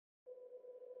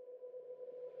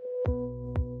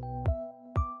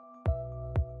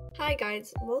Hi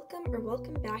guys,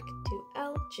 welcome back to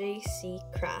L.J.C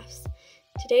crafts.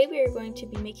 Today we are going to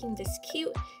be making this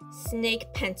cute snake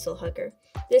pencil hugger.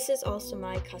 This is also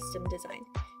my custom design.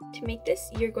 To make this,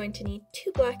 you're going to need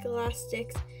 2 black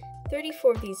elastics,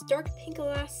 34 of these dark pink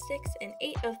elastics, and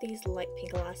 8 of these light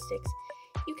pink elastics.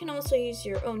 You can also use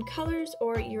your own colors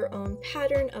or your own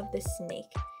pattern of the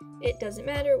snake. It doesn't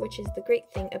matter, which is the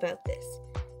great thing about this.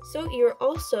 So you're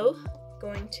also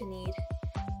going to need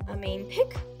a main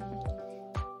pick,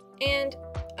 and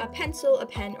a pencil, a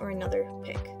pen, or another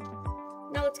pick.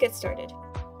 Now let's get started.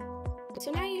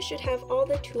 So now you should have all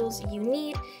the tools you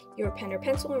need, your pen or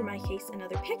pencil, or in my case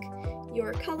another pick,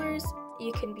 your colors,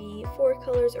 you can be 4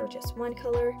 colors or just 1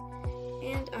 color,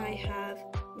 and I have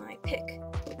my pick.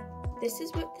 This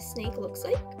is what the snake looks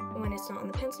like when it's not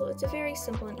on the pencil. It's a very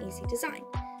simple and easy design.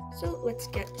 So let's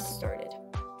get started.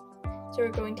 So we're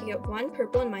going to get 1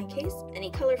 purple in my case, any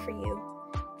color for you.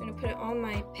 I'm going to put it on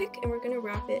my pick and we're going to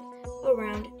wrap it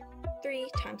around 3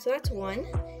 times. So that's 1.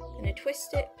 I'm going to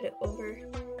twist it, put it over,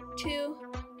 2,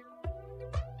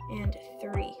 and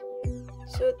 3.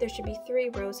 So there should be 3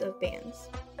 rows of bands.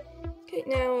 Okay,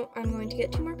 now I'm going to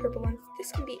get 2 more purple ones.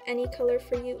 This can be any color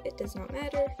for you, it does not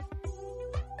matter.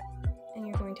 And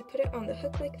you're going to put it on the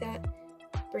hook like that,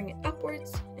 bring it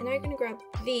upwards, and now you're going to grab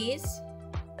these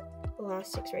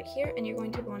elastics right here, and you're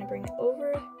going to want to bring it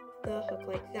over the hook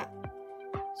like that.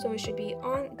 So it should be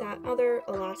on that other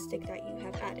elastic that you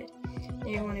have added. Now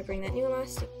you want to bring that new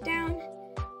elastic down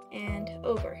and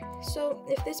over. So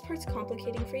if this part's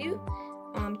complicating for you,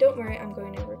 don't worry, I'm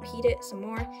going to repeat it some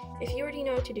more. If you already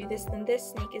know how to do this, then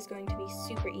this snake is going to be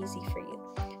super easy for you.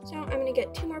 So I'm going to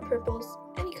get 2 more purples,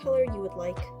 any color you would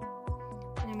like,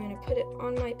 and I'm going to put it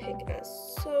on my pick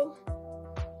as so.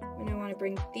 And I want to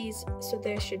bring these, so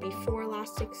there should be 4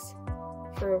 elastics,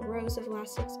 4 rows of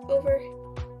elastics over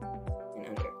and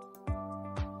under.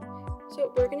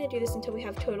 So we're going to do this until we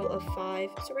have a total of 5.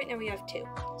 So right now we have 2.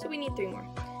 So we need 3 more.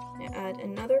 I'm going to add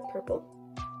another purple.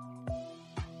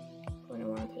 I'm going to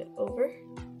want to put it over.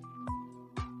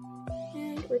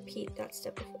 And repeat that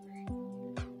step before.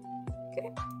 Okay.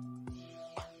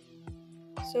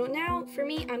 So now, for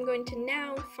me, I'm going to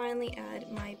now finally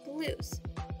add my blues.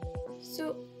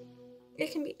 So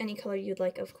it can be any color you'd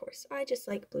like, of course. I just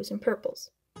like blues and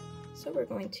purples. So we're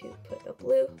going to put a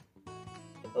blue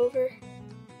over,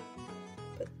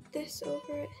 put this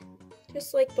over it,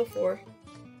 just like before,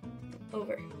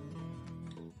 over.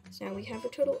 So now we have a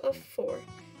total of 4.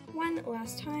 1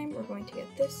 last time, we're going to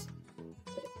get this,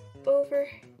 put it over,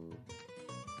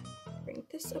 bring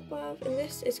this above, and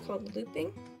this is called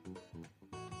looping.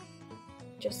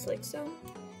 Just like so,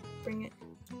 bring it,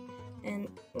 and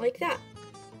like that.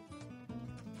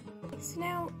 So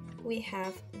now we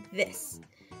have this.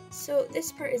 So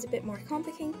this part is a bit more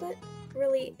complicated, but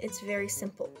really it's very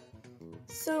simple.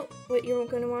 So what you're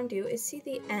going to want to do is see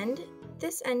the end,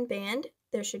 this end band,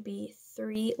 there should be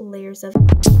 3 layers of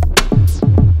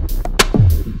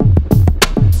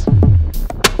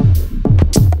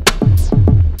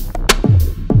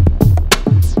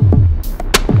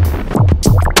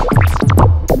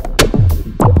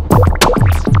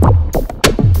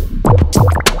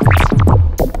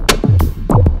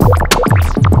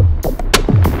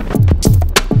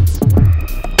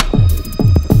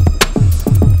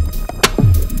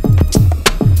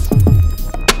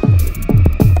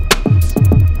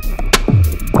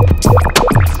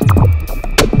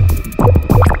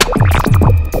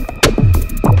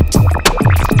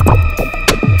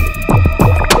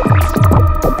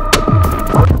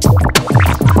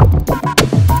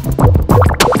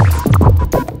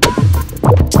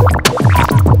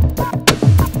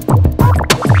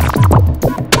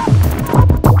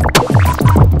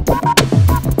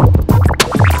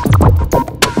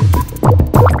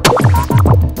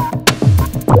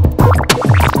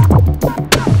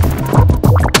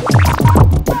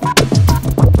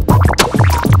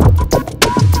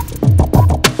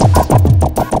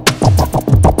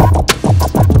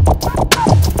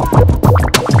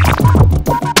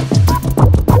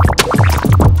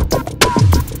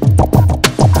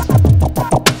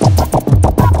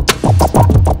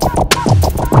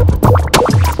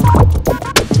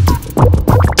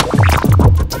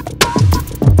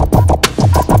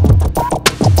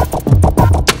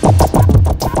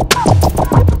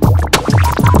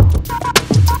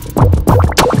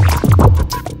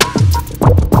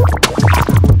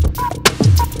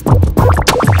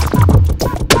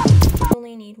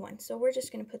so we're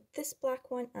just going to put this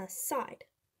black one aside.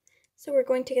 So we're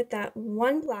going to get that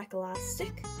 1 black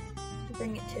elastic,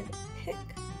 bring it to the pick,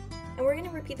 and we're going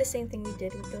to repeat the same thing we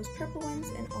did with those purple ones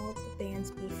and all the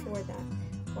bands before that.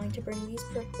 going to bring these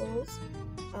purples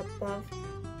above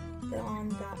on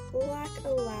that black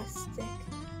elastic,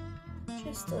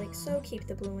 just like so. Keep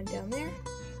the blue one down there,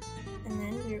 and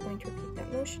then we are going to repeat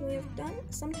that motion we have done.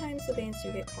 Sometimes the bands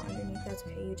do get caught underneath, that's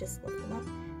okay, you just lift them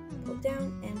up, pull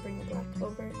down, and bring the black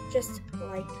over, just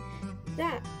like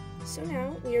that. So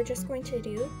now we are just going to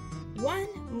do one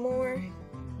more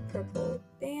purple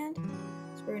band.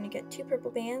 So we're going to get 2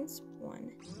 purple bands,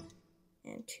 1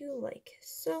 and 2, like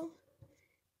so.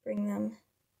 Bring them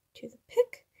to the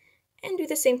pick and do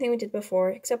the same thing we did before,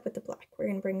 except with the black. We're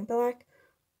going to bring the black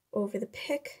over the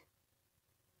pick,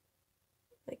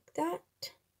 like that,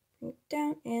 bring it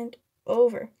down and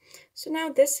over. So now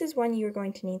this is when you're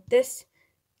going to need this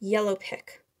yellow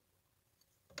pick.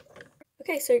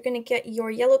 Okay, so you're going to get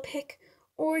your yellow pick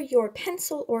or your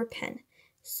pencil or pen.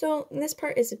 So this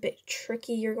part is a bit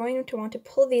tricky. You're going to want to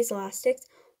pull these elastics,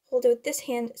 hold it with this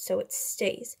hand so it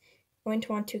stays. You're going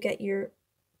to want to get your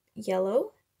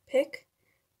yellow pick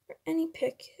or any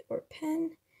pick or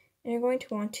pen, and you're going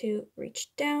to want to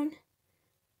reach down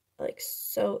like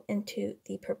so into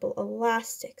the purple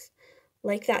elastics,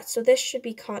 like that. So this should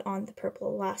be caught on the purple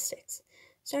elastics.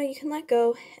 So now you can let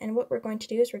go, and what we're going to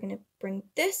do is we're going to bring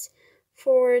this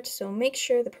forward, so make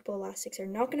sure the purple elastics are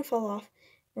not going to fall off.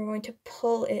 We're going to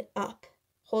pull it up,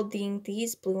 holding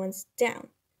these blue ones down,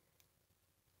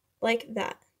 like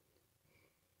that.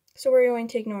 So we're going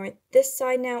to ignore this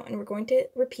side now, and we're going to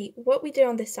repeat what we did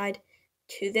on this side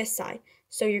to this side.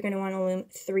 So you're going to want to loom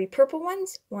 3 purple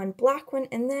ones, 1 black one,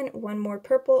 and then 1 more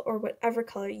purple or whatever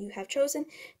color you have chosen.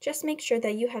 Just make sure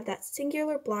that you have that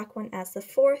singular black one as the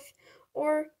 4th,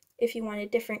 or if you want a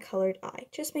different colored eye,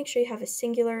 just make sure you have a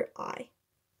singular eye.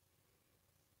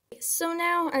 So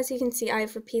now, as you can see,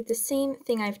 I've repeated the same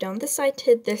thing I've done this side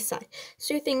to this side.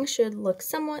 So your thing should look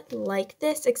somewhat like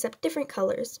this, except different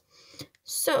colors.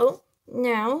 So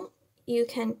now you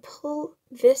can pull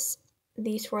these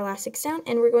 4 elastics down,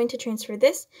 and we're going to transfer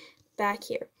this back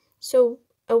here. So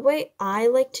a way I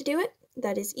like to do it,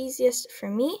 that is easiest for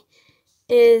me,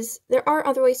 is there are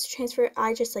other ways to transfer it.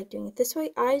 I just like doing it this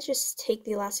way. I just take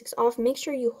the elastics off. Make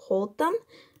sure you hold them.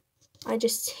 I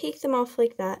just take them off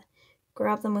like that,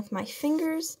 grab them with my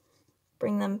fingers,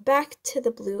 bring them back to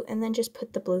the blue, and then just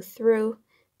put the blue through.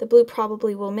 The blue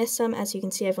probably will miss some. As you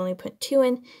can see, I've only put 2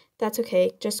 in. That's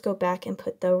okay. Just go back and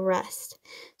put the rest.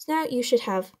 So now you should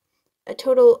have a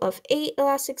total of 8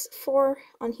 elastics, 4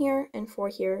 on here and 4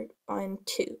 here on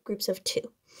 2, groups of 2.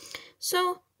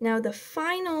 So now the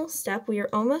final step, we are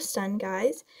almost done,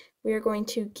 guys. We are going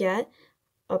to get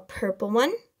a purple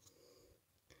one,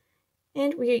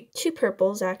 and 2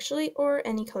 purples actually, or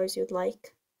any colors you would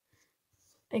like.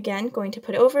 Again, going to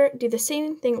put it over, do the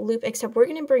same thing, loop, except we're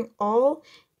going to bring all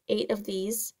 8 of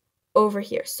these over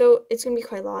here. So it's going to be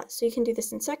quite a lot. So you can do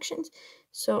this in sections.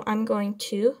 So I'm going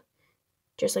to,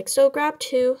 just like so, grab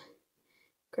 2,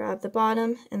 grab the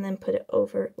bottom, and then put it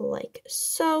over like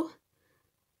so.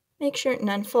 Make sure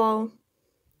none fall.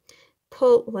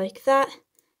 Pull like that,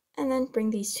 and then bring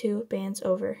these 2 bands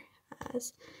over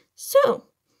as so.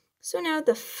 So now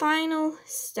the final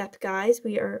step, guys,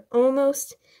 we are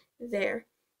almost there.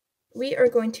 We are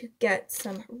going to get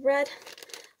some red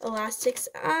elastics.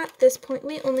 At this point,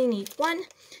 we only need 1.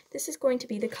 This is going to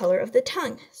be the color of the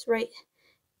tongue. It's right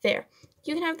there.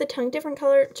 You can have the tongue different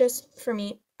color. Just for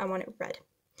me, I want it red.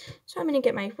 So I'm going to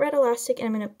get my red elastic, and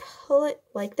I'm going to pull it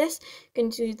like this. I'm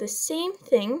going to do the same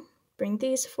thing. Bring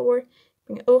these forward,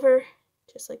 bring it over,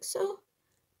 just like so,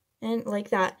 and like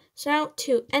that. So now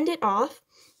to end it off,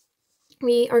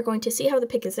 we are going to see how the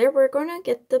pick is there. We're going to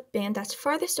get the band that's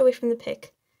farthest away from the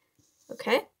pick.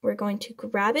 Okay, we're going to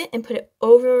grab it and put it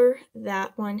over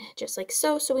that one, just like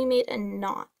so. So we made a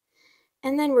knot.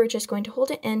 And then we're just going to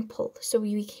hold it and pull. So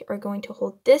we are going to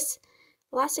hold this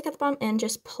elastic at the bottom and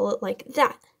just pull it like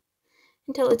that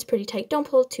until it's pretty tight. Don't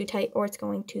pull it too tight or it's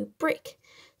going to break.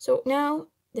 So now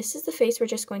this is the face. We're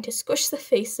just going to squish the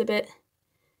face a bit,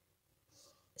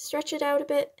 stretch it out a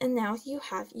bit, and now you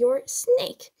have your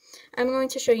snake. I'm going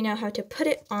to show you now how to put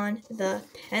it on the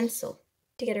pencil.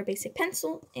 To get our basic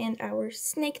pencil and our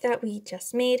snake that we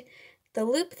just made, the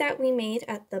loop that we made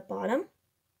at the bottom,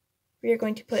 we are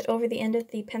going to put over the end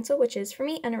of the pencil, which is, for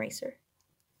me, an eraser.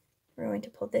 We're going to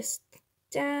pull this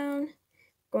down,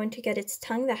 going to get its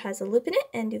tongue that has a loop in it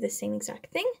and do the same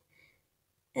exact thing.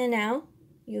 And now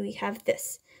you have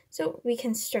this. So we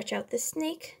can stretch out the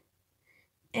snake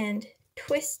and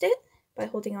twist it by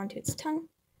holding onto its tongue.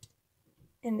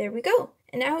 And there we go.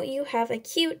 And now you have a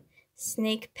cute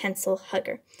snake pencil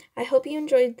hugger. I hope you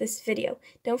enjoyed this video.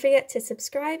 Don't forget to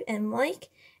subscribe and like,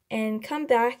 and come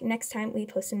back next time we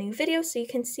post a new video so you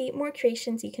can see more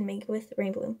creations you can make with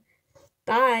Rainbow Loom.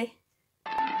 Bye!